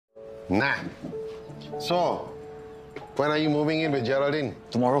Nah. So, when are you moving in with Geraldine?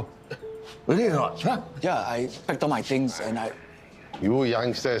 Tomorrow. Really or not? Huh? Yeah, I packed all my things and You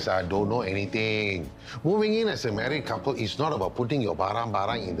youngsters don't know anything. Moving in as a married couple is not about putting your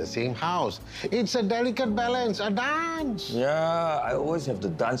barang-barang in the same house. It's a delicate balance, a dance. Yeah, I always have to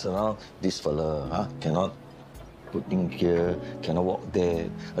dance around this fella. Huh? Cannot put in here, cannot walk there.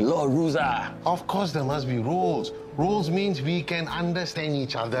 A lot of rules. Of course, there must be rules. Rules means we can understand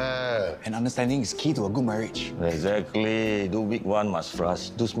each other. And understanding is key to a good marriage. Exactly. Do big one must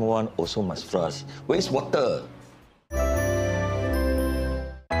flush. Do small one also must flush. Where's water?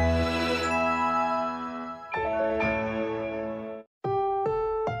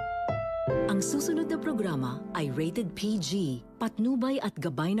 Ang susunod na programa ay rated PG. Patnubay at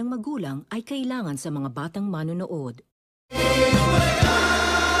gabay ng magulang ay kailangan sa mga batang manonood.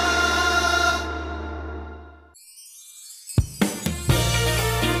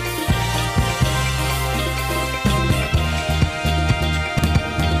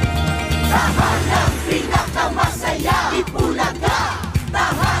 Tahanang pinakamasaya, Bulaga.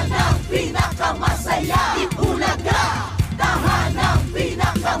 Tahanang pinakamasaya, Bulaga. Tahanang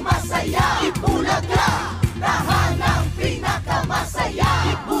pinakamasaya, Bulaga. Tahanang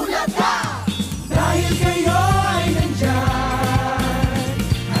pinakamasaya, Bulaga. Dahil kayo ay nandyan,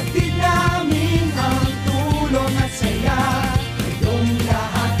 hatid namin ang tulong at saya. Kayong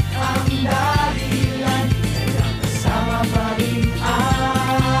lahat ang dahilan, kaya kasama pa rin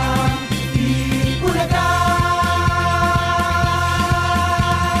ang Bulaga.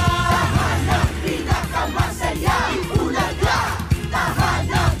 Tahanang pinakamasaya, Bulaga.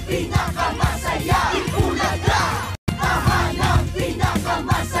 Tahanang pinakamasaya, Bulaga. Tahanang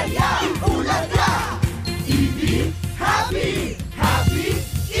pinakamasaya, Bulaga. Ibig, happy, happy,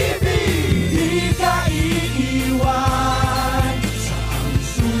 ibig. Di ka iiwan, saan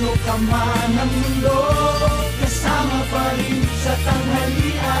sulok ka man ng mundo, kasama pa rin sa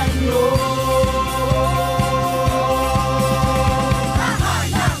tanghalian nyo.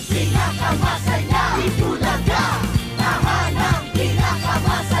 Tahanang pinakamasaya, Bulaga. Tahanang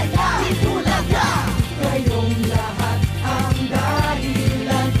pinakamasaya, Bulaga. Kayong lahat ang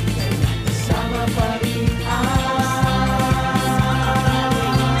dahilan, kaya kasama pa rin ang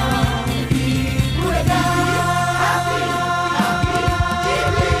Bulaga. Happy, happy,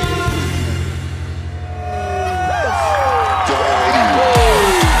 ibig.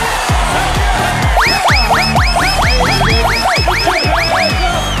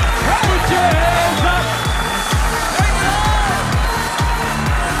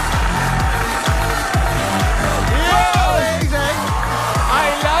 I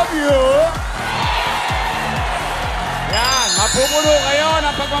love you! Yan, mapupuno kayo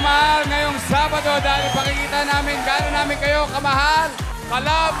ng pagmamahal ngayong Sabado dahil pakikita namin gano'n namin kayo kamahal,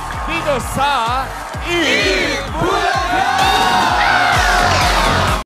 kalab dito sa